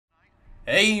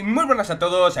Hey, muy buenas a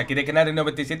todos, aquí de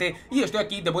Canary97 y estoy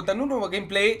aquí de vuelta en un nuevo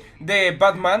gameplay de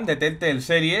Batman, de Telltale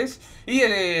series. Y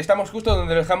estamos justo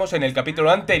donde lo dejamos en el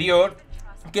capítulo anterior,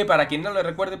 que para quien no lo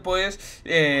recuerde, pues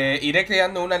iré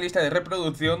creando una lista de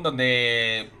reproducción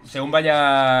donde según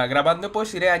vaya grabando,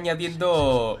 pues iré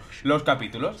añadiendo los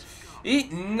capítulos. Y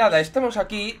nada, estamos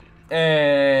aquí.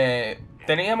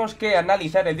 Teníamos que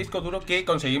analizar el disco duro que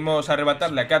conseguimos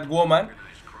arrebatarle a Catwoman,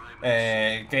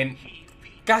 que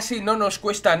casi no nos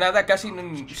cuesta nada, casi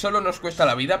solo nos cuesta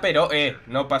la vida, pero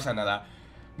no pasa nada.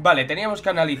 Vale, teníamos que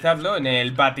analizarlo en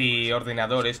el Bati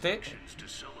ordenador este.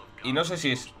 Y no sé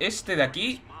si es este de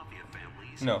aquí.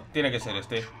 No, tiene que ser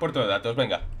este. Puerto de datos,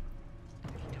 venga.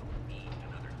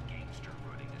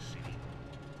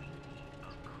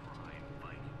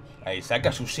 Ahí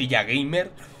saca su silla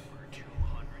gamer.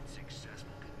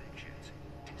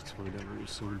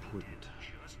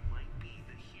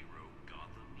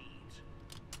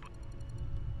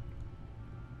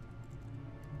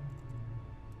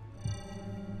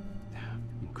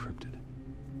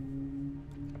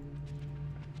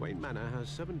 Wayne Manor has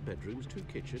 7 bedrooms, 2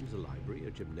 kitchens, a library,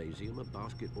 a gymnasium, a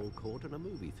basketball court, and a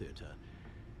movie theater.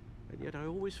 And yet I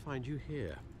always find you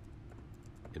here,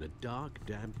 in a dark,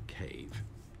 damp cave,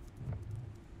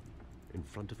 in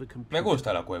front of a computer. Me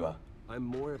gusta la cueva. I'm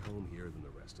more at home here than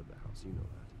the rest of the house, you know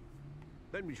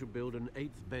that. Then we should build an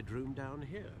 8th bedroom down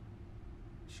here.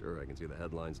 Sure, I can see the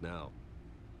headlines now.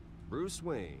 Bruce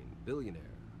Wayne,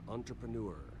 billionaire,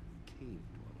 entrepreneur, cave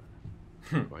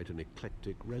dweller. Quite an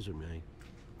eclectic resume.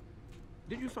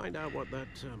 Did you find out what that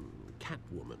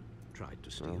Catwoman tried to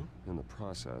steal? Well, in the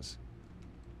process.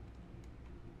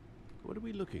 What are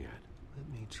we looking at? Let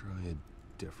me try a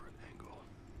different angle.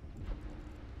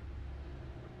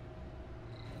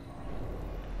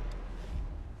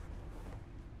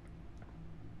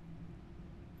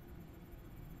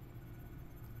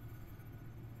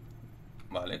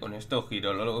 Vale, con esto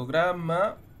giro el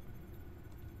holograma.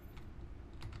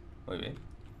 Muy bien.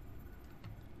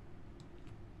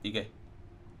 ¿Y qué?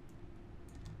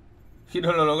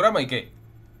 Giro el holograma y qué.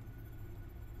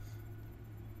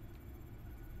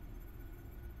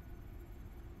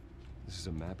 This is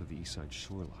a map of the east side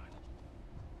shoreline.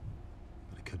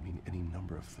 But it could mean any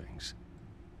number of things.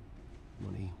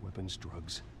 Money, weapons,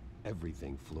 drugs,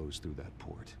 everything flows through that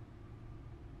port.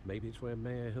 Maybe it's where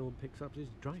Mayor Hill picks up his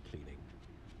dry cleaning.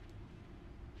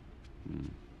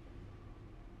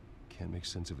 Can't make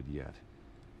sense of it yet.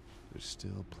 There's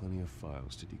still plenty of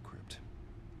files to decrypt.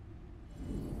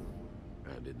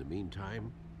 And in the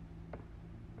meantime,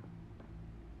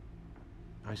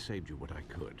 I saved you what I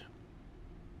could.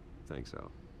 Thanks,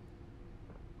 Al.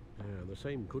 Yeah, the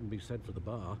same couldn't be said for the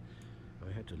bar.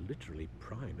 I had to literally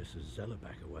pry Mrs.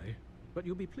 Zellerback away. But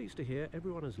you'll be pleased to hear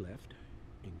everyone has left,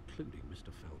 including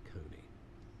Mr. Falcone.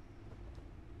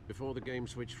 Before the game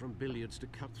switched from billiards to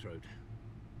cutthroat.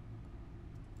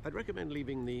 I'd recommend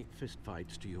leaving the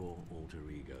fistfights to your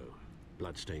alter ego.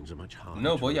 Bloodstains are much harder.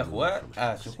 No voy a jugar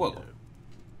a su juego.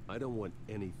 I don't want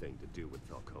anything to do with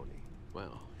Falcone.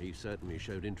 Well, he certainly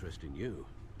showed interest in you.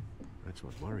 That's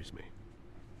what worries me.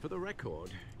 For the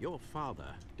record, your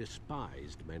father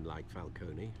despised men like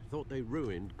Falcone, thought they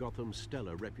ruined Gotham's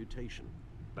stellar reputation.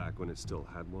 Back when it still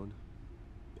had one?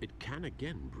 It can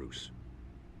again, Bruce.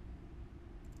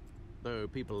 Though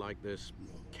people like this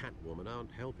Catwoman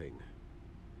aren't helping.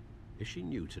 Is she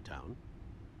new to town?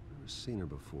 I've seen her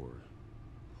before.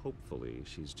 Hopefully,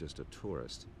 she's just a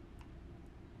tourist.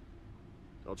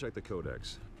 I'll check the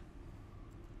codex.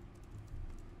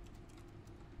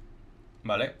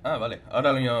 Vale, vale,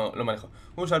 ahora lo manejo.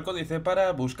 Usa el códice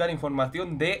para buscar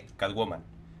información de Catwoman.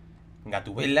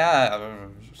 Gatubela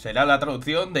será la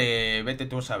traducción de vete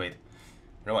tú a saber.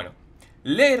 Pero bueno,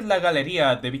 leer la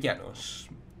galería de villanos.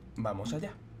 Vamos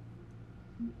allá.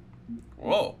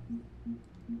 Wow.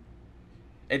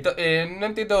 No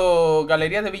entiendo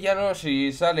galería de villanos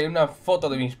si sale una foto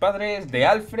de mis padres, de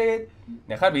Alfred,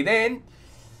 de Harvey Dent,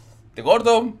 de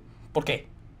Gordon. ¿Por qué?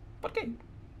 ¿Por qué?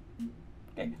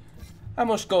 ¿Qué?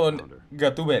 Vamos con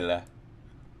Gatubela.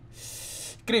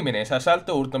 Crímenes,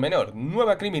 asalto, hurto menor.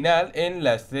 Nueva criminal en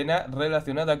la escena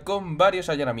relacionada con varios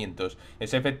allanamientos.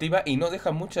 Es efectiva y no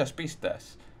deja muchas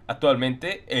pistas.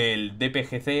 Actualmente el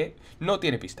DPGC no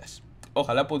tiene pistas.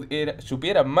 Ojalá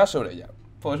supiera más sobre ella.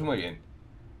 Pues muy bien.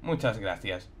 Muchas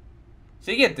gracias.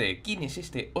 Siguiente. ¿Quién es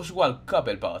este Oswald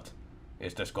Cobblepot?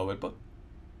 ¿Esto es Cobblepot?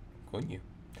 Coño.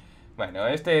 Bueno,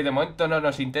 este de momento no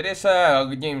nos interesa.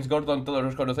 James Gordon todos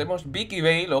los conocemos. Vicky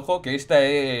Vale, ojo, que esta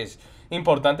es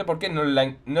importante porque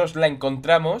nos la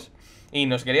encontramos y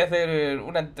nos quería hacer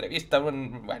una entrevista.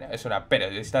 Bueno, es una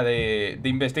periodista de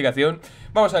investigación.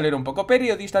 Vamos a leer un poco.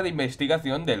 Periodista de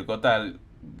investigación del Gotham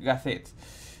Gazette.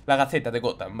 La Gaceta de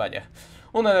Gotham, vaya.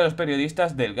 Una de los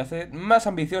periodistas del Gazette más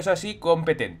ambiciosas y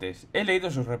competentes. He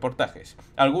leído sus reportajes.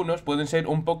 Algunos pueden ser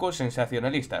un poco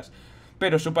sensacionalistas,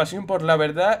 pero su pasión por la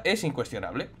verdad es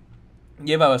incuestionable.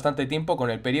 Lleva bastante tiempo con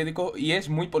el periódico y es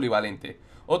muy polivalente.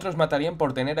 Otros matarían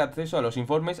por tener acceso a los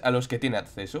informes a los que tiene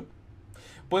acceso.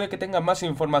 Puede que tenga más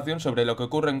información sobre lo que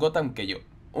ocurre en Gotham que yo.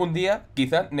 Un día,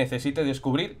 quizá necesite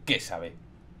descubrir qué sabe.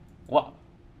 ¡Wow!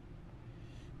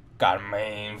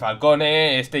 Carmen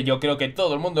Falcone, yo creo que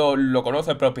todo el mundo lo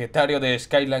conoce, propietario de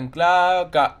Skyline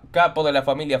Club, capo de la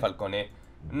familia Falcone.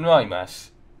 No hay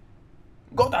más.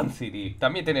 Gotham City,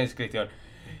 también tiene descripción.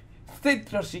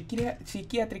 Centro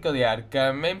psiquiátrico de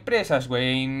Arkham, empresas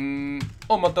Wayne,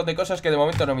 un montón de cosas que de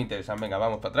momento no me interesan. Venga,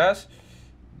 vamos para atrás.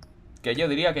 Que yo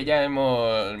diría que ya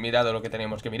hemos mirado lo que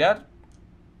teníamos que mirar.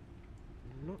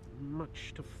 Not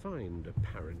much to find,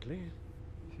 apparently.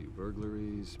 Few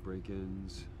burglaries,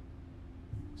 break-ins.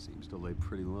 Seems to lay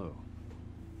pretty low.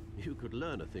 You could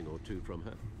learn a thing or two from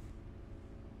her.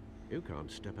 You can't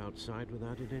step outside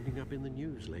without it ending up in the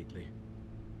news lately.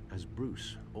 As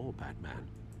Bruce or Batman.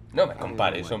 No me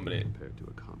compares, hombre. Compared to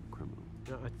a common criminal.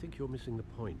 No, I think you're missing the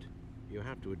point. You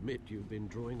have to admit you've been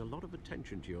drawing a lot of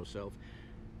attention to yourself,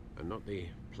 and not the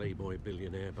playboy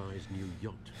billionaire buys new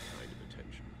yacht kind of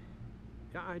attention.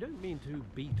 Yeah, I don't mean to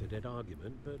beat a dead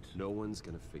argument, but... No one's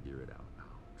gonna figure it out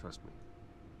now. Trust me.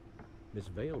 Miss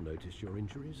Vale noticed your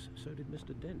injuries, so did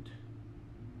Mr. Dent.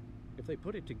 If they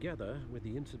put it together with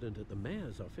the incident at the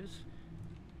mayor's office,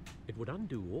 it would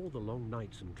undo all the long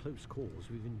nights and close calls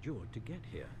we've endured to get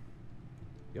here.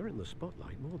 You're in the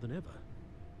spotlight more than ever.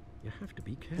 You have to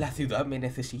be careful. La ciudad me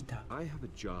necesita. I have a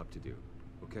job to do,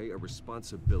 okay? A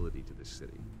responsibility to this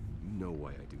city. You know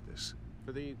why I do this.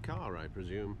 For the car, I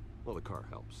presume. Well, the car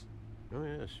helps. Oh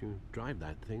yes, you drive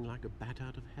that thing like a bat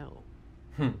out of hell.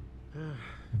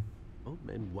 Old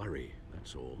men worry,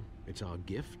 that's all. It's our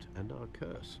gift and our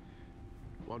curse.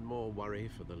 One more worry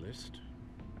for the list.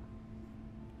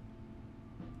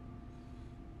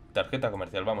 Tarjeta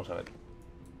comercial, vamos a ver.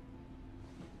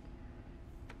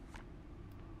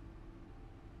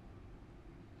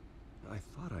 I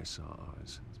thought I saw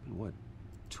Oz. It's been, what,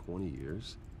 20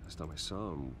 years? Last time I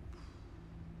saw him,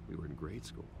 we were in grade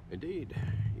school. Indeed,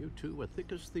 you two were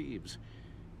thick as thieves.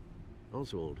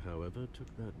 Oswald, however,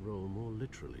 took that role more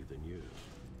literally than you.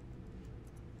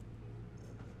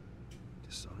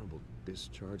 Dishonorable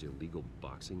discharge, illegal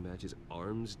boxing matches,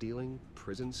 arms dealing,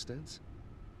 prison stints?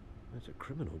 That's a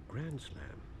criminal grand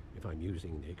slam, if I'm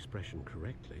using the expression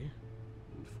correctly.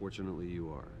 Unfortunately,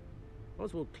 you are.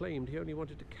 Oswald claimed he only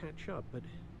wanted to catch up, but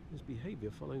his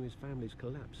behavior following his family's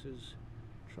collapse is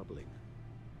troubling.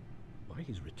 Why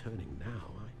he's returning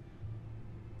now, I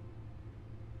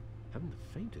haven't the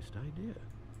faintest idea.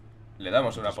 Le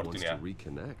damos una Just wants to oportunidad.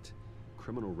 reconnect.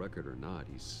 Criminal record or not,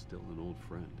 he's still an old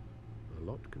friend. A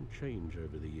lot can change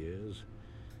over the years.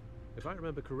 If I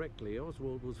remember correctly,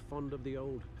 Oswald was fond of the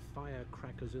old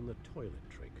firecrackers in the toilet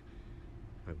trick.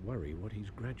 I worry what he's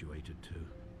graduated to.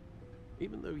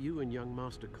 Even though you and young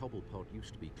Master Cobblepot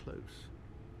used to be close,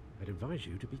 I'd advise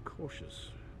you to be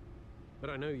cautious. But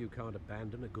I know you can't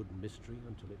abandon a good mystery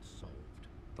until it's solved.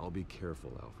 I'll be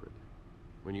careful, Alfred.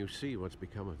 When you see what's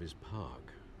become of his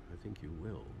park, I think you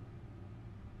will.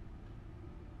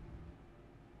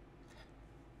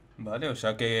 Vale, o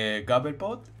sea que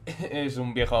Cobblepot es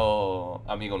un viejo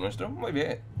amigo nuestro. Muy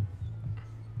bien.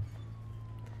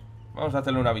 Vamos a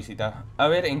hacerle una visita. A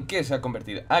ver en qué se ha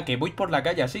convertido. Ah, que voy por la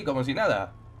calle así, como si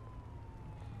nada.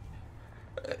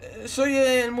 Soy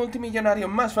el multimillonario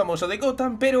más famoso de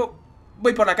Gotham, pero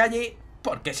voy por la calle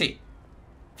porque sí.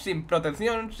 Sin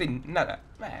protección, sin nada.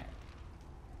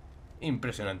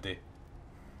 Impresionante.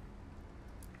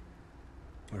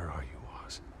 Where are you,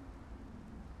 Oz?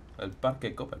 El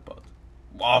parque Cobblepot.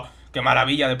 ¡Wow! ¡Qué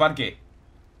maravilla de parque!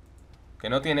 Que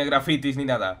no tiene grafitis ni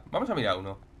nada. Vamos a mirar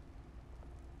uno.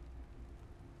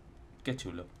 Qué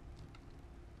chulo.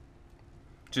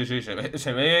 Sí, sí, se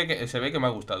ve que me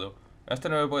ha gustado. A este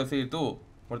no me puede decir tú,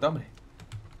 muerto hambre.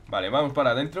 Vale, vamos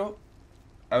para adentro.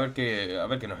 A ver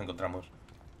qué nos encontramos.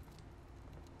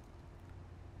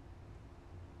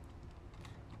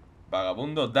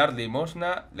 Vagabundo, dar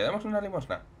limosna. ¿Le damos una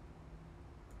limosna?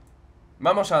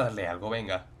 Vamos a darle algo,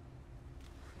 venga.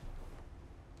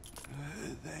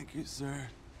 Thank you, sir.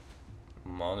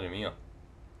 Madre mía.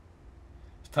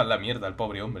 Está en la mierda el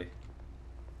pobre hombre.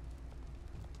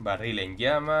 Barril en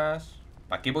llamas.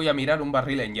 ¿Para qué voy a mirar un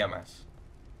barril en llamas?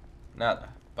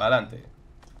 Nada, para adelante.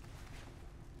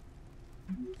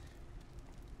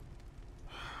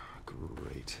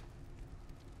 Great.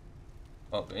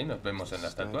 Ok, nos vemos en la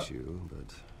estatua. Statue,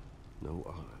 but no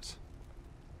Oz.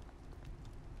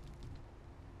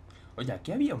 Oye,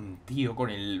 aquí había un tío con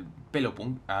el pelo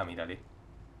punk. Ah, mírale.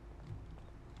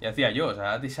 Y hacía yo, o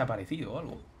sea, ha desaparecido o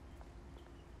algo.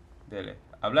 Dele.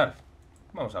 Hablar.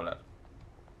 Vamos a hablar.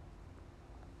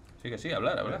 Sí que sí,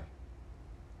 hablar, hablar.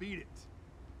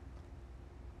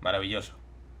 Maravilloso.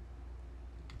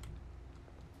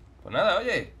 Pues nada,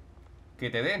 oye. Que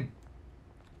te den.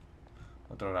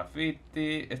 Otro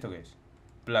graffiti. ¿Esto qué es?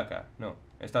 Placa. No.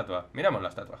 Estatua. Miramos la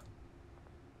estatua.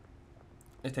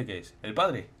 ¿Este qué es? ¿El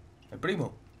padre? ¿El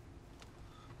primo?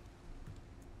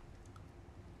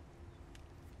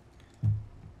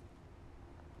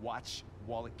 Watch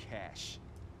wallet cash.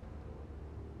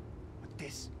 But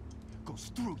this goes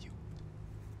through you.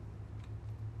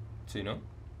 Sí, ¿no?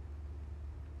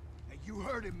 Hey, you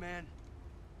heard it, man.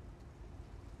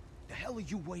 The hell are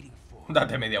you waiting for?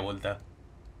 Date media vuelta.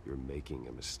 You're making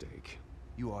a mistake.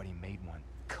 You already made one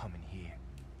coming here.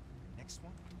 Next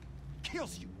one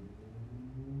kills you.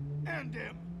 And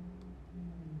him.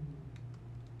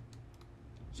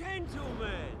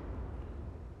 Gentlemen!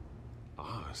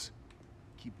 Oz?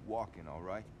 Keep walking, all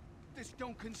right? This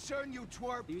don't concern you,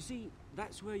 twerp. You see,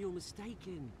 that's where you're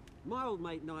mistaken. My old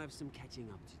mate and I have some catching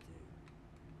up to do.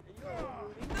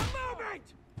 In the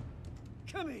moment!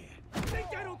 Come here.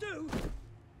 Think that'll do?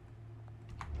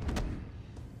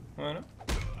 Bueno.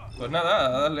 Pues nada, a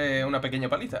darle una pequeña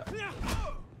paliza.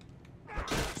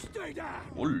 Stay down!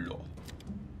 ¡Hola!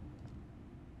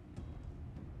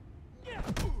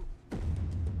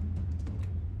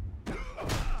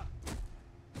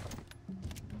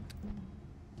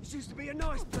 This used to be a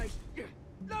nice place.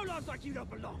 No lives like you don't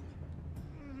belong.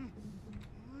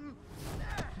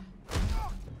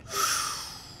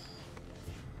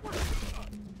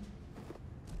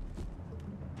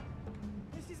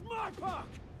 This is my park!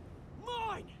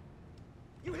 Mine!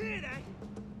 You hear that?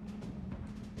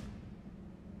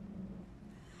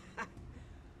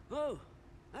 Oh,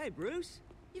 hey Bruce.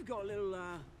 You've got a little,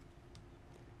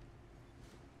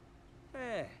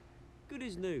 hair. Good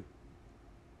as new.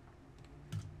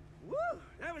 Woo!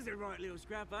 That was a right little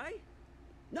scrap, eh?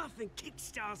 Nothing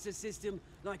kickstarts the system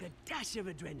like a dash of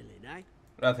adrenaline, eh?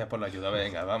 Gracias por la ayuda,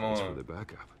 venga, vamos. Thanks for the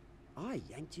backup. I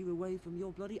yanked you away from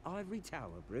your bloody ivory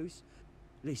tower, Bruce.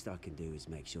 Least I can do is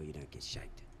make sure you don't get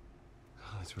shanked.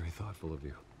 Oh, that's very thoughtful of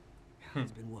you.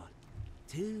 It's been what?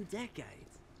 2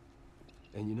 decades?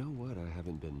 And you know what? I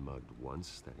haven't been mugged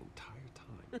once that entire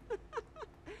time.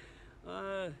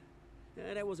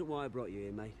 Yeah, that wasn't why I brought you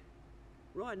here, mate.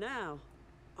 Right now,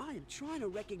 I am trying to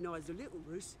recognize the little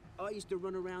Bruce I used to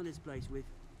run around this place with.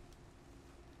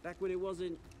 Back when it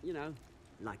wasn't, you know,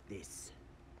 like this.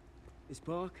 This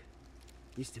park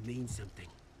used to mean something.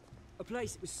 A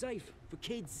place that was safe for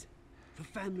kids, for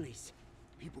families.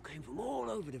 People came from all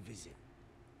over to visit.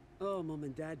 Oh, Mum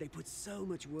and Dad, they put so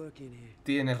much work in here.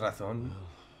 Tienes razón.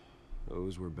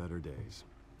 Those were better days.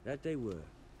 That they were.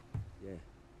 Yeah.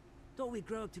 Thought we'd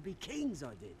grow up to be kings,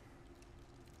 I did.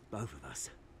 Both of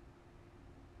us.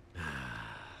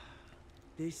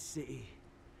 This city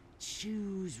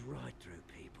chews right through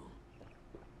people.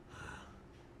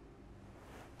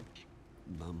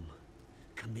 Mum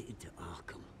committed to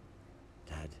Arkham.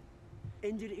 Dad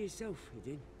ended it himself, he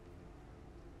did.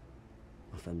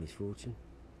 My family's fortune.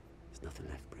 There's nothing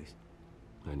left, Bruce.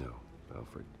 I know.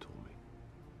 Alfred told me.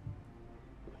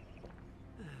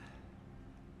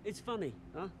 It's funny,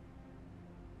 huh?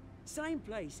 Same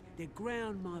place that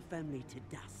ground my family to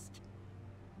dust.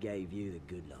 Gave you the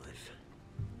good life.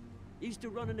 Used to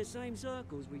run in the same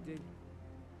circles we did.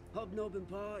 Hobnobbing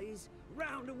parties,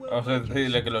 round the world. Vamos a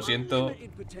decirle que lo siento.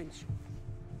 Unlimited potential.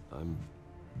 I'm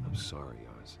sorry,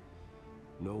 Oz.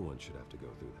 No one should have to go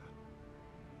through that.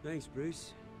 Thanks,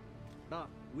 Bruce. But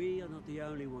we are not the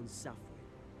only ones suffering.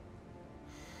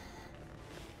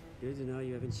 Good to know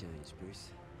you haven't changed,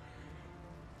 Bruce.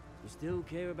 You still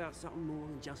care about something more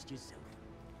than just yourself.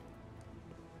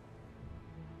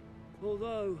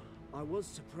 Although, I was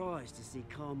surprised to see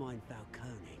Carmine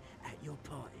Falcone at your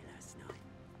party last night.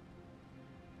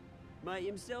 Made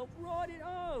himself right at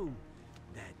home.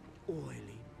 That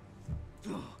oily...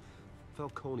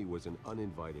 Falcone was an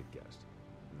uninvited guest.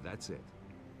 That's it.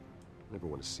 Never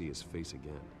want to see his face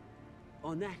again.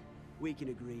 On that, we can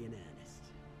agree in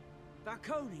earnest.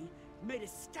 Falcone made a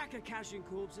stack of cash and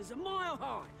corpses a mile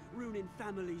high, ruining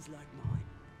families like mine.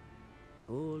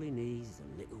 All he needs is a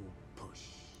little push.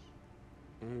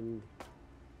 And...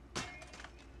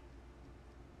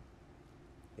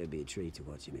 it'd be a treat to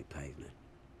watch him hit pavement.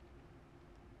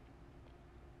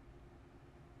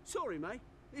 Sorry, mate.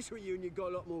 This reunion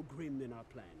got a lot more grim than I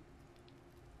planned.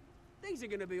 Things are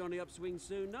going to be on the upswing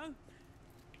soon, though.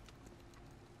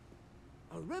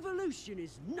 A revolution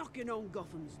is knocking on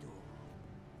Gotham's door,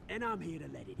 and I'm here to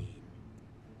let it in.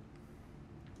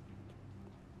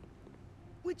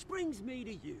 Which brings me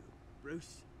to you,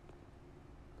 Bruce.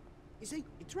 You see,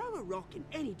 you throw a rock in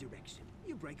any direction,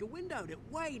 you break a window that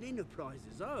Wayne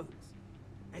Enterprises owns.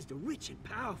 As the rich and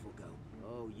powerful go,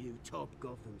 oh, you top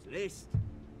Gotham's list.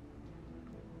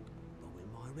 But when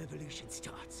my revolution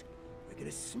starts, we're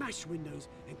gonna smash windows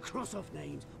and cross off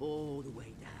names all the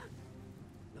way down.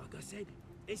 Like I said,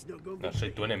 it's not gonna be No soy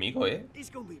tu enemigo, It's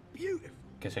gonna be beautiful.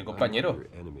 Que soy compañero. Your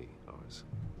enemy, Oz.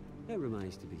 That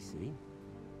remains to be seen,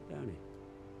 don't it?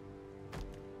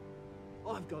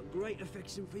 I've got great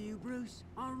affection for you, Bruce.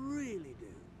 I really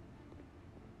do.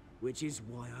 Which is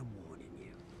why I'm warning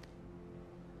you.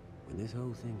 When this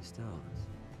whole thing starts,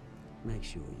 make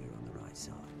sure you're on the right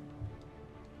side.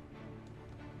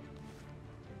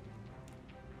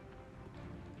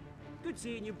 Good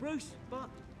seeing you, Bruce, but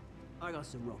I got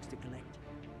some rocks to collect.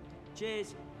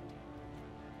 Cheers.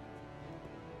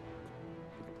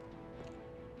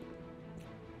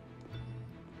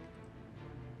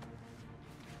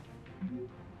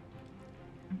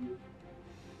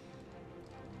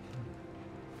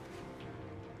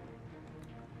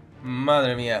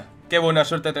 Madre mía, qué buena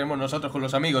suerte tenemos nosotros con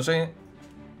los amigos,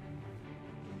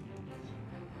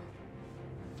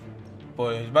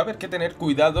 Pues va a haber que tener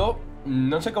cuidado.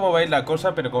 No sé cómo va a ir la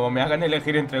cosa, pero como me hagan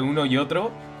elegir entre uno y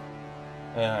otro,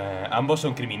 ambos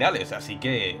son criminales, así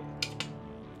que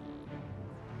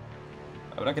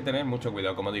habrá que tener mucho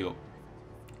cuidado, como digo.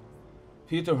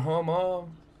 Future home of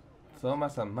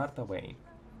Thomas and Martha Wayne.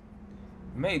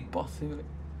 Made possible.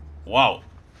 ¡Wow!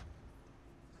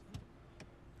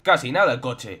 Casi nada el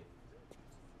coche.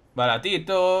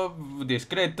 Baratito,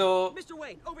 discreto. Mr.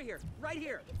 Wayne, over here, right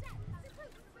here.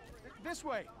 This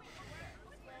way.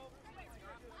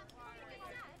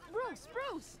 Bruce,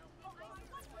 Bruce.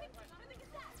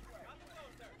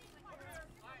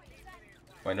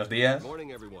 Buenos días.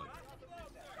 Morning, everyone.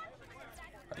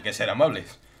 Hay que ser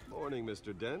amables. Morning,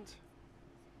 Mr. Dent.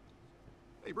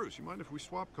 Hey, Bruce, you mind if we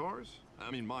swap cars? I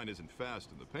mean, mine isn't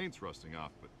fast and the paint's rusting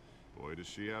off, but boy, does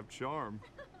she have charm.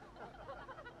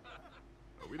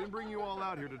 We didn't bring you all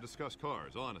out here to discuss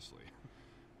cars, honestly.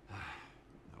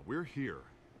 Now, we're here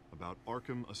about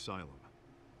Arkham Asylum.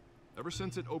 Ever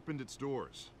since it opened its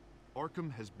doors,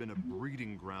 Arkham has been a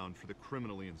breeding ground for the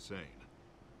criminally insane.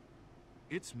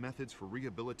 Its methods for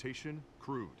rehabilitation,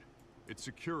 crude. Its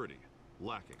security,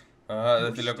 lacking.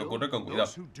 Decir lo que ocurre con cuidado.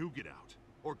 Those who do get out,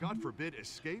 or God forbid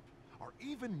escape, are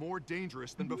even more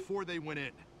dangerous than before they went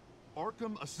in.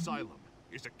 Arkham Asylum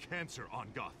is a cancer on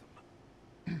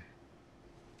Gotham.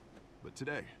 But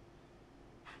today,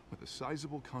 with a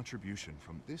sizable contribution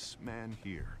from this man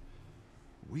here,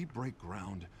 we break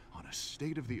ground on a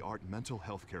state-of-the-art mental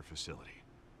health care facility.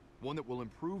 One that will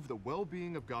improve the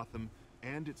well-being of Gotham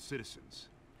and its citizens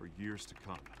for years to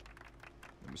come.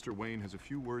 And Mr. Wayne has a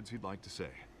few words he'd like to say.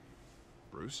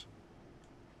 Bruce?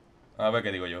 A ver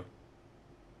qué digo yo.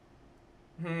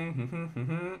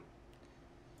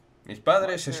 Mis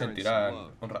padres se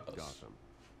sentirán honrados. Gotham.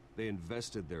 They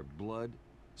invested their blood,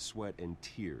 sweat, and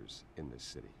tears in this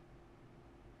city.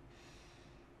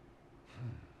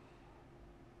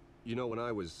 You know, when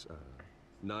I was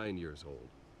 9 years old,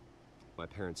 my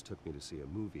parents took me to see a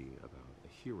movie about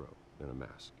a hero in a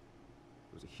mask.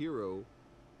 It was a hero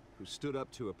who stood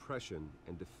up to oppression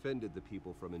and defended the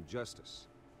people from injustice,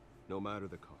 no matter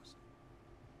the cost.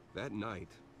 That night,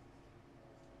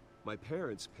 my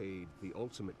parents paid the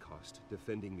ultimate cost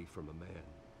defending me from a man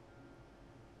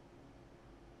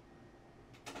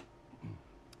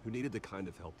who needed the kind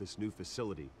of help this new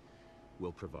facility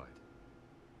will provide.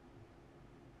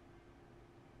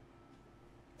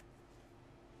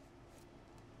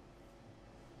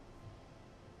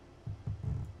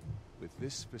 With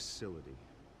this facility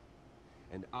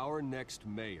and our next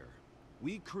mayor,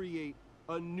 we create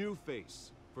a new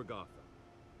face for Gotham.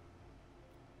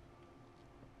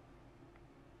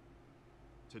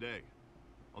 Today,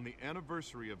 on the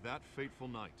anniversary of that fateful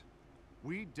night,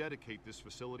 we dedicate this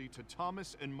facility to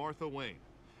Thomas and Martha Wayne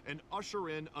and usher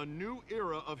in a new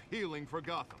era of healing for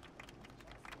Gotham.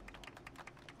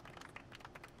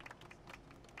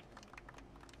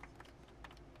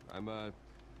 I'm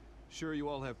sure you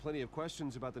all have plenty of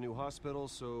questions about the new hospital,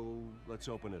 so let's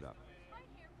open it up.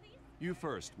 You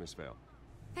first, Miss Vale.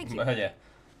 Thank you. Vaya.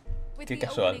 With Qué the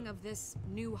casual. opening of this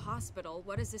new hospital,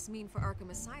 what does this mean for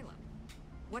Arkham Asylum?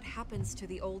 What happens to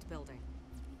the old building?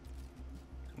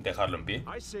 Dejarlo en pie.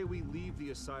 I say we leave the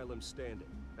asylum standing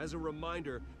as a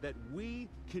reminder that we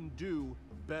can do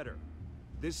better.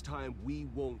 This time we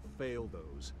won't fail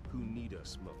those who need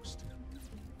us most.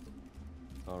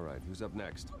 All right, who's up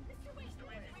next?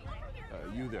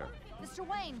 You there. Mr.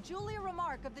 Wayne, Julia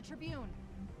Remark of the Tribune.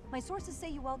 My sources say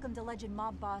you welcomed alleged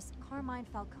mob boss Carmine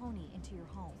Falcone into your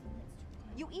home.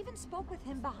 You even spoke with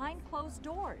him behind closed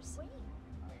doors.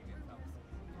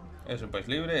 Es un país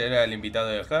libre, era el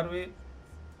invitado de Harvey.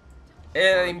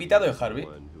 Era el invitado de Harvey.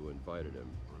 One who invited him.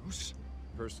 Bruce?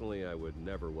 Personally, I would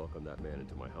never welcome that man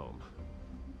into my home.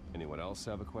 Anyone else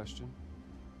have a question?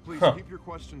 Please keep your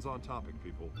questions on topic,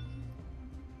 people.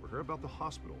 We're here about the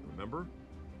hospital, remember?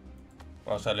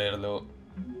 Vamos a leerlo.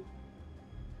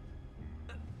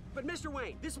 But Mr.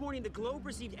 Wayne, this morning the Globe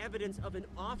received evidence of an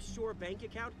offshore bank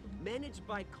account managed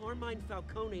by Carmine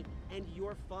Falcone and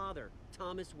your father,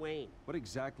 Thomas Wayne. What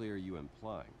exactly are you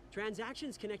implying?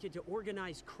 Transactions connected to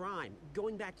organized crime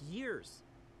going back years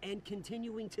and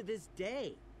continuing to this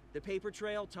day. The paper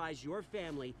trail ties your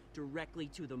family directly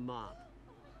to the mob.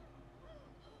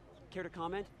 Care to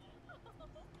comment?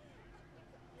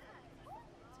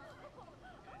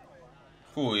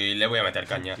 Uy, le voy a meter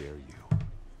caña. How dare you?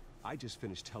 I just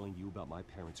finished telling you about my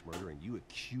parents' murder and you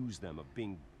accuse them of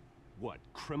being, what,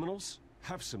 criminals?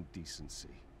 Have some decency.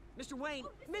 Mr. Wayne,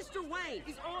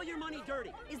 is all your money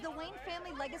dirty? Is the Wayne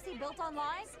family legacy built on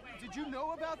lies? Did you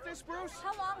know about this, Bruce?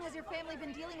 How long has your family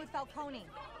been dealing with Falcone?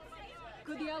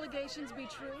 Could the allegations be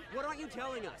true? What aren't you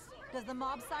telling us? Does the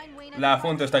mob sign Wayne? La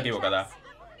fuente está equivocada.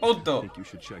 I Punto. think you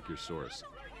should check your source.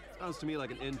 Sounds to me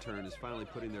like an intern is finally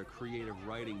putting their creative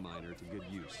writing minor to good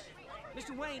use.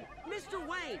 Mr. Wayne!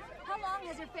 How long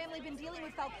has your family been dealing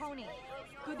with Falcone?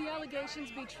 Could the allegations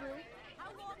be true?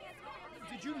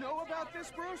 Did you know about this,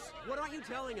 Bruce? What aren't you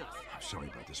telling us? I'm sorry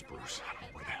about this, Bruce. I don't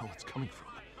know where the hell it's coming from.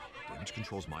 Damage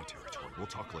control's my territory. We'll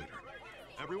talk later.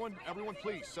 Everyone,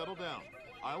 please, settle down.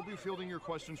 I'll be fielding your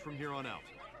questions from here on out.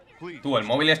 Please. Tú, el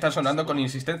móvil está sonando con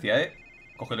insistencia, ¿eh?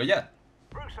 Cógelo ya.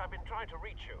 Bruce, I've been trying to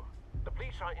reach you. The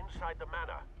police are inside the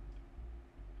manor.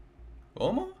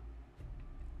 ¿Cómo?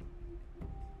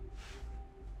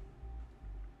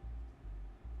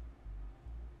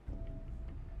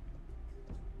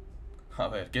 A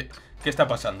ver, ¿qué está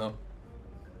pasando?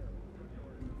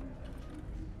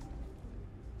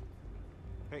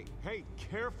 Hey,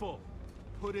 careful!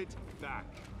 Put it back.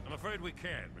 I'm afraid we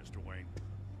can't, Mr. Wayne.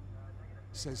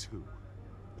 Says who?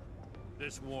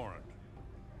 This warrant.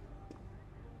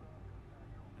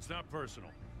 It's not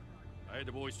personal. I had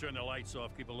the boys turn the lights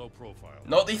off, keep a low profile.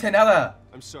 No dice nada.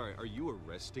 I'm sorry, are you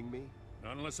arresting me?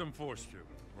 Not unless I'm forced to.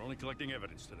 We're only collecting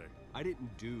evidence today. I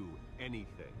didn't do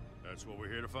anything. That's what we're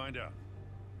here to find out.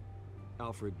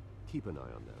 Alfred, keep an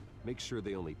eye on them. Make sure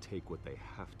they only take what they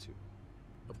have to.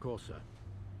 Of course, sir.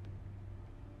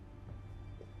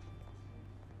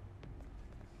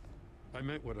 I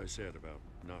meant what I said about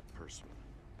not personal.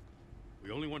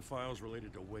 We only want files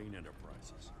related to Wayne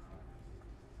Enterprises.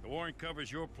 The warrant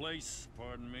covers your place,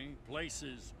 pardon me,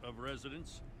 places of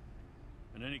residence,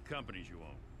 and any companies you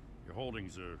own. Your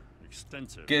holdings are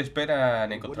extensive. ¿Qué esperan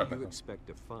What encontrar? do you expect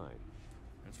to find?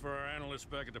 It's for our analysts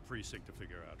back at the precinct to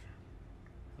figure out.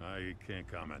 I can't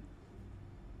comment.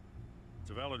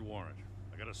 It's a valid warrant.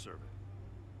 I gotta serve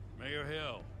it. Mayor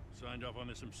Hill signed off on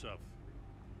this himself.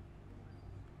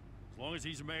 As long as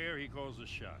he's mayor, he calls the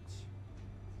shots.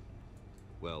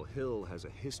 Well, Hill has a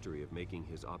history of making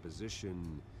his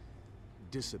opposition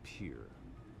disappear.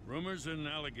 Rumors and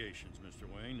allegations, Mr.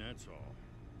 Wayne, that's all.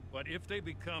 But if they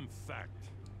become fact,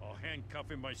 I'll handcuff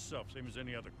him myself, same as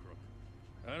any other crook.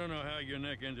 I don't know how your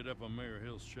neck ended up on Mayor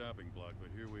Hill's shopping block, but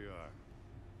here we are.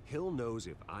 Hill knows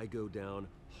if I go down,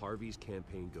 Harvey's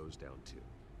campaign goes down too.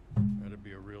 That'd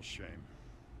be a real shame.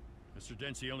 Mr.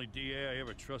 Dent's the only DA I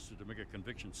ever trusted to make a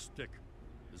conviction stick.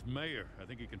 As mayor, I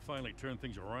think he can finally turn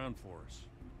things around for us.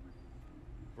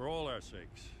 For all our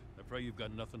sakes, I pray you've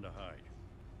got nothing to hide.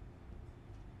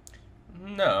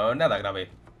 No, nada grave.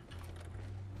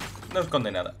 No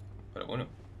esconde nada. Pero bueno.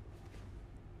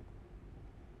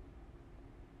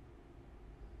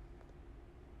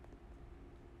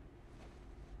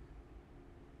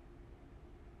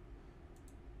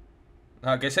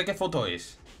 Ah, que sé qué foto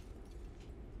es.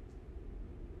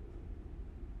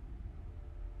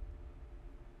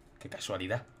 Qué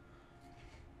casualidad.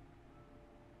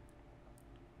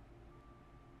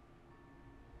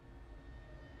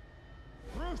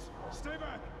 Bruce, stay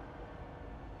back!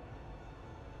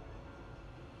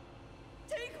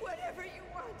 Take whatever you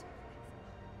want.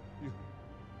 You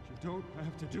don't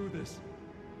have to do this.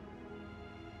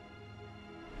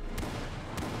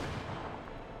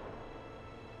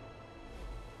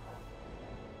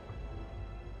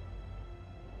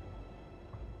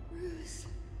 Bruce.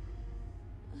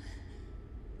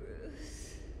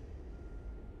 Bruce.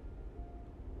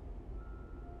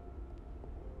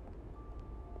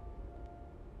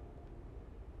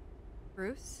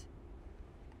 Bruce?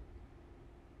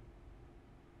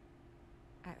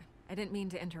 I didn't mean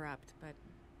to interrupt, but...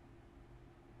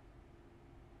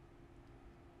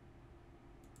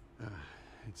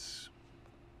 It's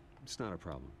not a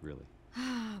problem, really.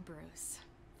 Ah, Bruce.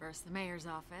 First the mayor's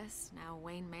office, now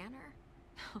Wayne Manor.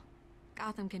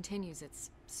 Gotham continues its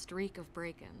streak of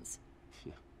break-ins.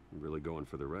 Yeah, really going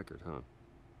for the record, huh?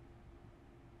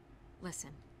 Listen,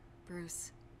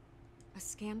 Bruce. A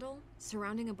scandal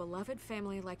surrounding a beloved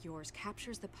family like yours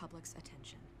captures the public's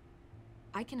attention.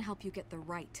 I can help you get the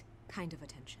right kind of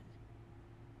attention.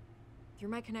 Through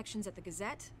my connections at the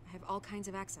Gazette, I have all kinds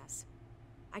of access.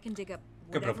 I can dig up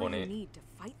whatever you need to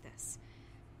fight this.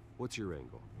 What's your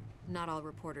angle? Not all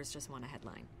reporters just want a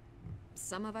headline.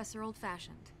 Some of us are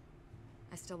old-fashioned.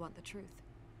 I still want the truth.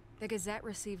 The Gazette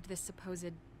received this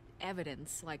supposed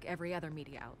evidence like every other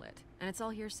media outlet, and it's all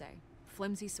hearsay.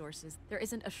 Flimsy sources. There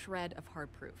isn't a shred of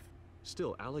hard proof.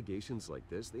 Still, allegations like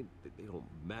this, they don't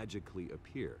magically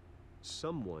appear.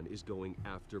 Someone is going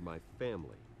after my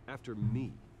family, after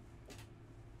me.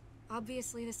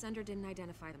 Obviously, the sender didn't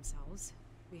identify themselves.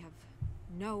 We have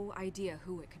no idea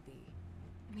who it could be.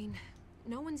 I mean,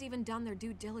 no one's even done their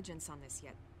due diligence on this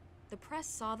yet. The press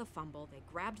saw the fumble, they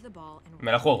grabbed the ball and...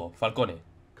 Me la juego, Falcone.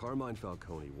 Carmine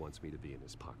Falcone wants me to be in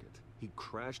his pocket. He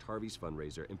crashed Harvey's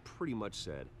fundraiser and pretty much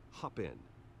said, hop in.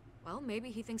 Well,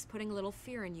 maybe he thinks putting a little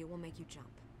fear in you will make you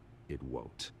jump. It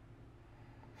won't.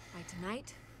 By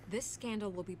tonight, this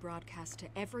scandal will be broadcast to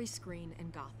every screen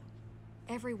in Gotham.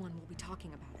 Everyone will be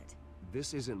talking about it.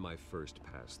 This isn't my first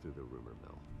pass through the rumor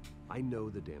mill. I know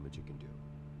the damage it can do.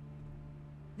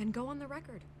 Then go on the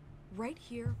record. Right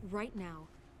here, right now,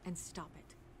 and stop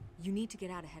it. You need to get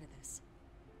out ahead of this.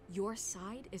 Your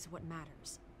side is what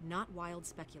matters, not wild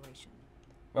speculation.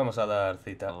 Vamos a dar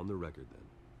cita. On the record, then.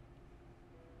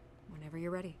 Whenever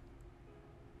you're ready.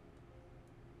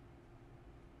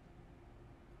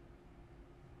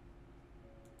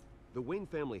 The Wayne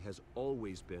family has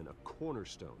always been a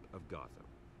cornerstone of Gotham.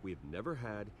 We have never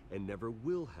had and never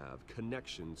will have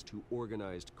connections to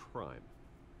organized crime.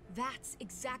 That's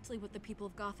exactly what the people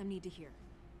of Gotham need to hear.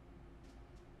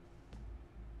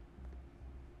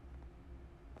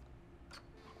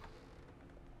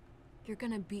 You're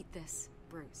gonna beat this,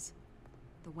 Bruce.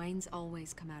 The Waynes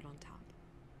always come out on top.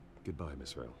 Goodbye,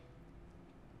 Miss Vale.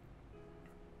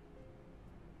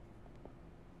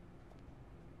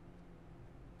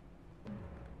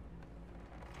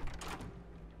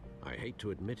 I hate to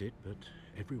admit it, but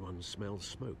everyone smells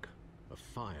smoke. A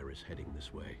fire is heading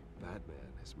this way. Batman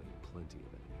has made plenty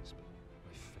of enemies, but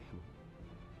my family...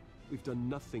 We've done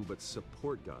nothing but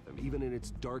support Gotham, even in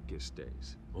its darkest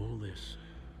days. All this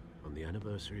on the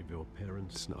anniversary of your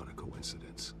parents'... It's not a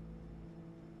coincidence.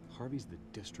 Harvey's the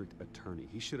district attorney.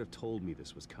 He should have told me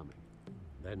this was coming.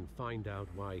 Then find out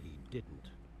why he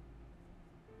didn't.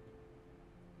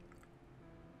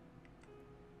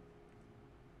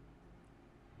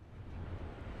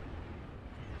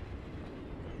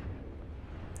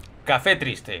 Café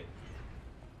triste.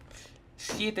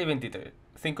 7:23.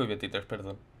 5:23,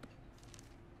 perdón.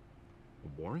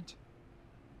 A warrant?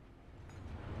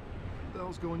 What the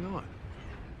hell's going on?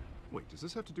 Wait, does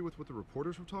this have to do with what the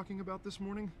reporters were talking about this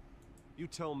morning? You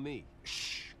tell me.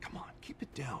 Shh, come on, keep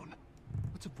it down.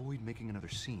 Let's avoid making another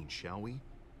scene, shall we?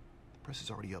 The press is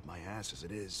already up my ass as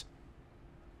it is.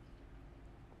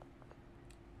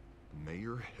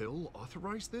 Mayor Hill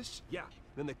authorized this? Yeah,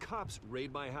 then the cops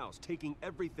raid my house, taking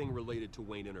everything related to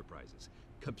Wayne Enterprises.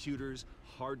 Computers,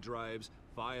 hard drives,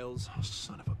 files. Oh,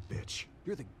 son of a bitch.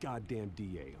 You're the goddamn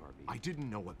DA, Harvey. I didn't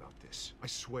know about this, I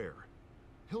swear.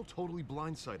 Hill totally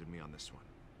blindsided me on this one.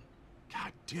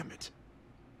 God damn it.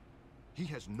 He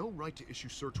has no right to issue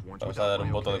search warrants Vamos a without dar un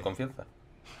my voto de okay. confianza.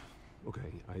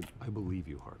 Okay, I believe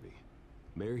you, Harvey.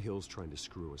 Mayor Hill's trying to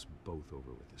screw us both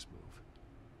over with this move.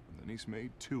 And then he's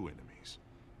made 2 enemies.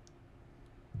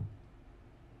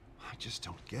 I just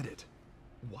don't get it.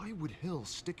 Why would Hill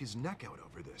stick his neck out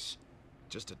over this?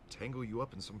 Just to tangle you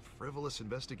up in some frivolous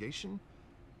investigation?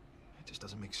 It just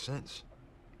doesn't make sense.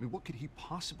 I mean, what could he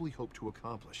possibly hope to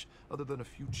accomplish other than a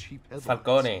few cheap headlines?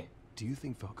 Falcone. Do you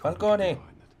think Falcone Falcone. could be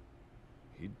behind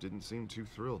it? He didn't seem too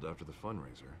thrilled after the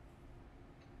fundraiser.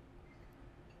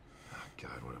 Oh,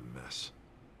 God, what a mess.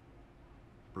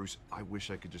 Bruce, I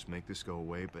wish I could just make this go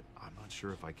away, but I'm not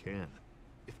sure if I can.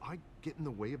 If I get in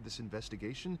the way of this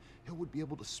investigation, Hill would be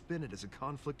able to spin it as a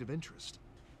conflict of interest.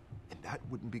 And that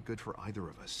wouldn't be good for either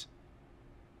of us.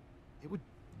 It would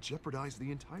jeopardize the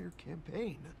entire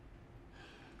campaign.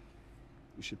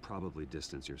 You should probably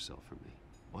distance yourself from me.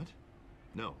 What?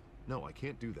 No, I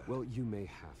can't do that. Well, you may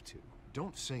have to.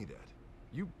 Don't say that.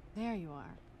 You... There you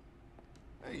are.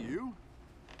 Hey, you.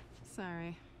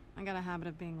 Sorry. I got a habit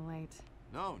of being late.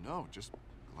 No, just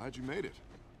glad you made it.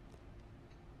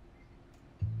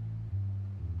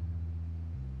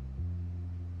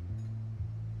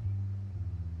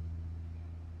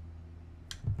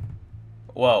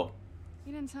 Wow.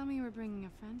 You didn't tell me you were bringing a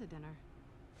friend to dinner.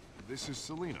 This is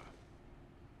Selena.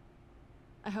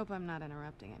 I hope I'm not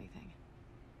interrupting anything.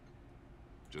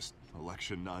 Just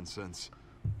election nonsense.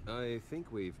 I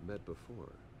think we've met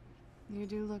before. You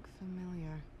do look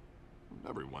familiar.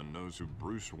 Everyone knows who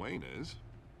Bruce Wayne is.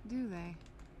 Do they?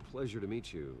 Pleasure to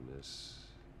meet you, Miss...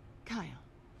 Kyle.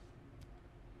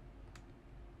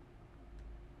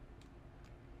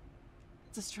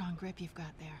 It's a strong grip you've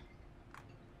got there.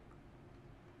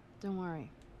 Don't worry.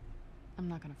 I'm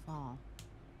not gonna fall.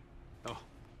 Oh,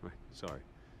 right, sorry.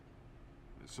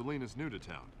 Selena's new to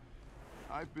town.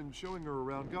 I've been showing her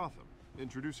around Gotham,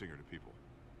 introducing her to people.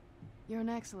 You're an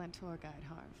excellent tour guide,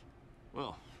 Harv.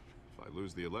 Well, if I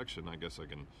lose the election, I guess I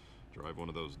can drive one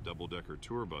of those double-decker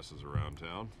tour buses around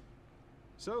town.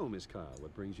 So, Miss Kyle,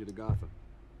 what brings you to Gotham?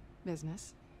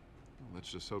 Business. Well,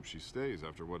 let's just hope she stays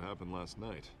after what happened last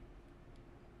night.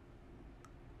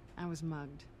 I was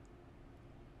mugged.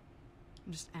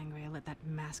 I'm just angry I let that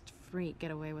masked freak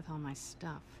get away with all my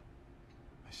stuff.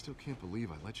 I still can't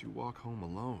believe I let you walk home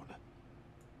alone.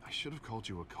 I should have called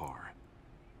you a car.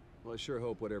 Well, I sure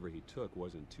hope whatever he took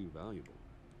wasn't too valuable.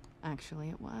 Actually,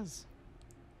 it was.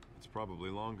 It's probably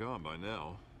long gone by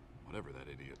now, whatever that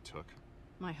idiot took.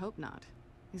 I hope not.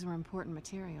 These were important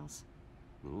materials.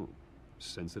 Ooh,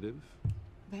 sensitive?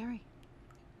 Very.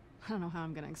 I don't know how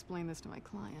I'm gonna explain this to my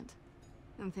client.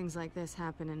 And things like this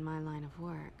happen in my line of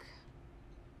work.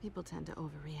 People tend to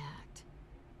overreact.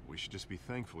 We should just be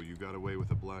thankful you got away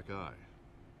with a black eye.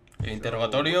 El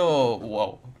interrogatorio,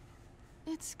 wow.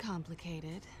 It's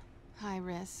complicated. High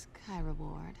risk, high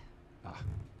reward. Ah,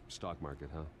 stock market,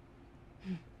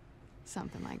 huh?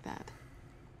 Something like that.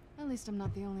 At least I'm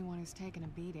not the only one who's taken a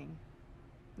beating.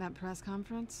 That press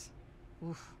conference?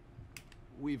 Oof.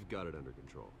 We've got it under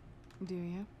control. Do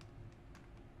you?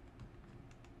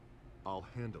 I'll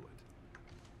handle it.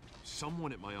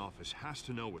 Someone at my office has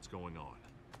to know what's going on.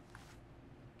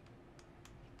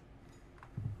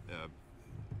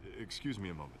 Excuse me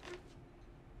a moment.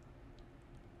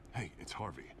 Hey, it's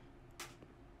Harvey.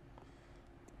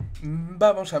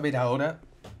 Vamos a ver ahora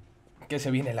que se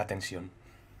viene la tensión.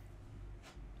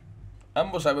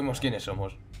 Ambos sabemos quiénes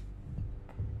somos.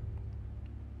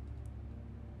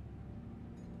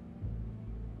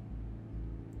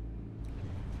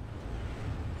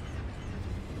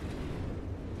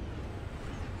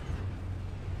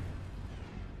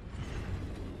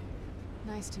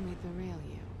 Nice to meet the real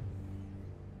you.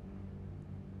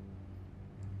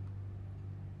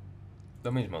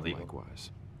 Lo mismo digo.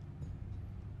 Likewise.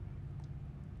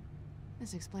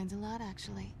 This explains a lot,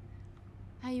 actually.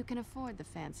 How you can afford the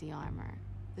fancy armor,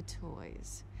 the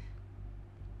toys.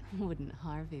 Wouldn't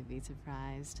Harvey be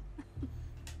surprised?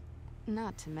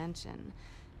 Not to mention,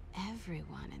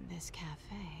 everyone in this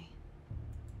cafe.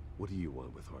 What do you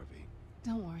want with Harvey?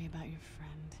 Don't worry about your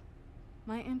friend.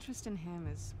 My interest in him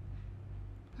is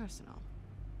personal.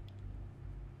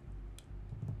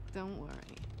 Don't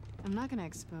worry. I'm not gonna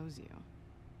expose you.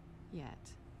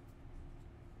 Yet.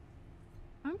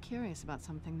 I'm curious about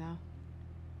something, though.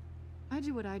 I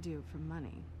do what I do for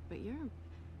money, but you're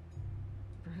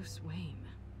Bruce Wayne.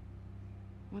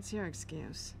 What's your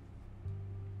excuse?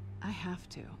 I have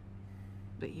to.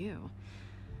 But you...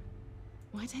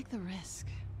 why take the risk?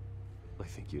 I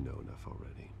think you know enough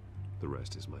already. The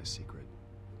rest is my secret.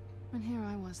 And here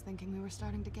I was thinking we were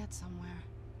starting to get somewhere.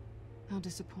 How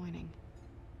disappointing.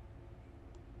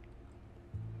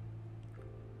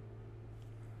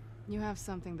 You have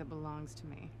something that belongs to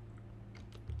me.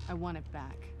 I want it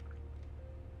back.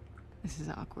 This is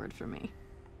awkward for me.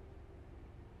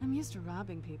 I'm used to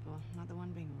robbing people, not the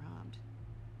one being robbed.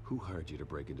 Who hired you to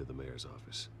break into the mayor's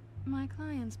office? My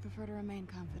clients prefer to remain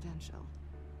confidential.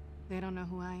 They don't know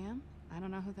who I am. I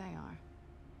don't know who they are.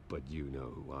 But you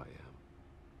know who I am.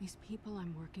 These people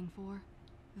I'm working for,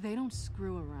 they don't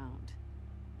screw around.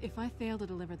 If I fail to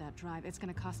deliver that drive, it's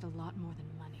gonna cost a lot more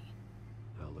than money.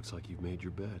 Well, looks like you've made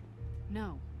your bed.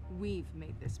 No, we've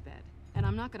made this bed, and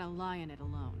I'm not gonna lie in it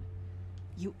alone.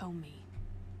 You owe me.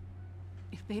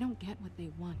 If they don't get what they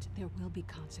want, there will be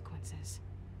consequences.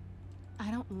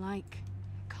 I don't like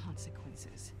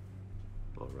consequences.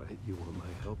 All right, you want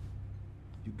my help?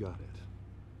 You got it.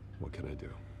 What can I do?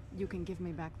 You can give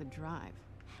me back the drive.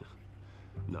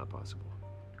 Not possible.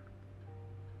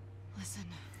 Listen,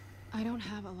 I don't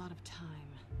have a lot of time.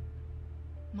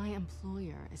 My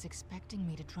employer is expecting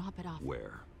me to drop it off.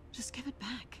 Where? Just give it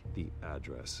back. The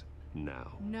address,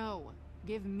 now. No.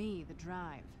 Give me the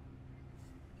drive.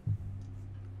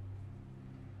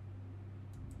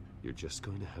 You're just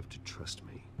going to have to trust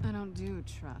me. I don't do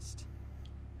trust.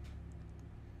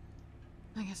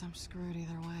 I guess I'm screwed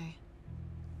either way.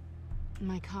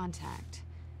 My contact.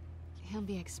 He'll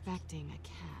be expecting a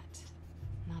cat,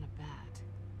 not a bat.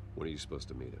 When are you supposed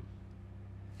to meet him?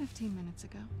 15 minutes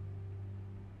ago.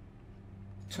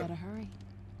 Better hurry.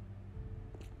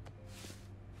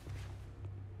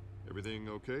 Everything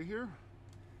okay here?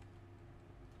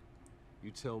 You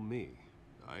tell me.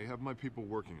 I have my people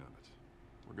working on it.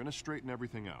 We're gonna straighten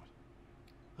everything out.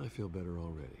 I feel better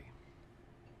already.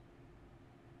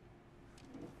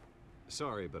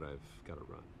 Sorry, but I've got to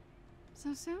run.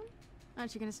 So soon?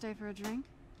 Aren't you gonna stay for a drink?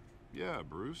 Yeah,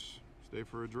 Bruce. Stay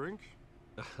for a drink?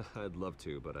 I'd love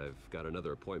to, but I've got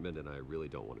another appointment and I really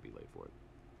don't want to be late for it.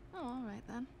 Oh, all right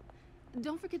then.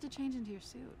 Don't forget to change into your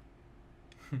suit.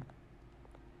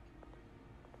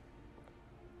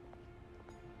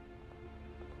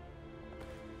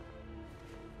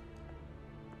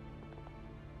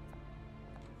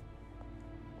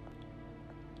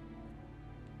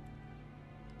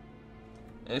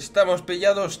 Estamos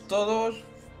pillados todos.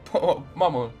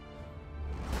 Vamos.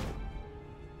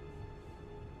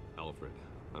 Alfred,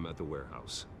 I'm at the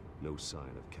warehouse. No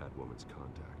sign of Catwoman's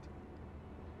contact.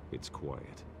 It's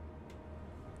quiet.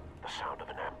 The sound of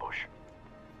an ambush.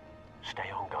 Stay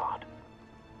on guard.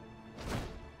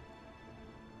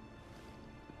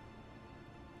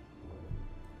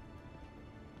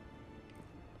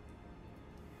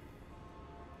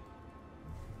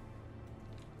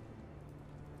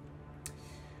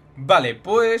 Vale,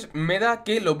 pues me da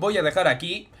que lo voy a dejar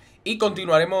aquí y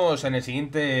continuaremos en el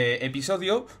siguiente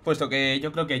episodio, puesto que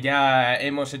yo creo que ya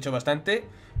hemos hecho bastante.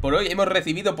 Por hoy hemos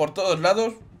recibido por todos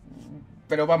lados,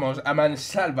 pero vamos, a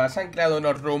mansalva, se han creado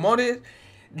unos rumores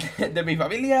de mi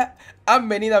familia, han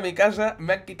venido a mi casa,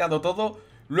 me han quitado todo,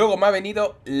 luego me ha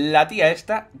venido la tía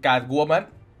esta, Catwoman,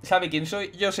 sabe quién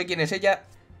soy, yo sé quién es ella.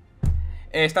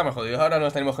 Estamos jodidos, ahora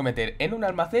nos tenemos que meter en un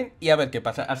almacén y a ver qué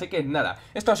pasa. Así que nada,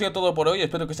 esto ha sido todo por hoy,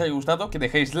 espero que os haya gustado, que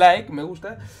dejéis like, me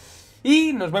gusta,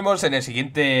 y nos vemos en el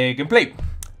siguiente gameplay.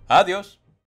 Adiós.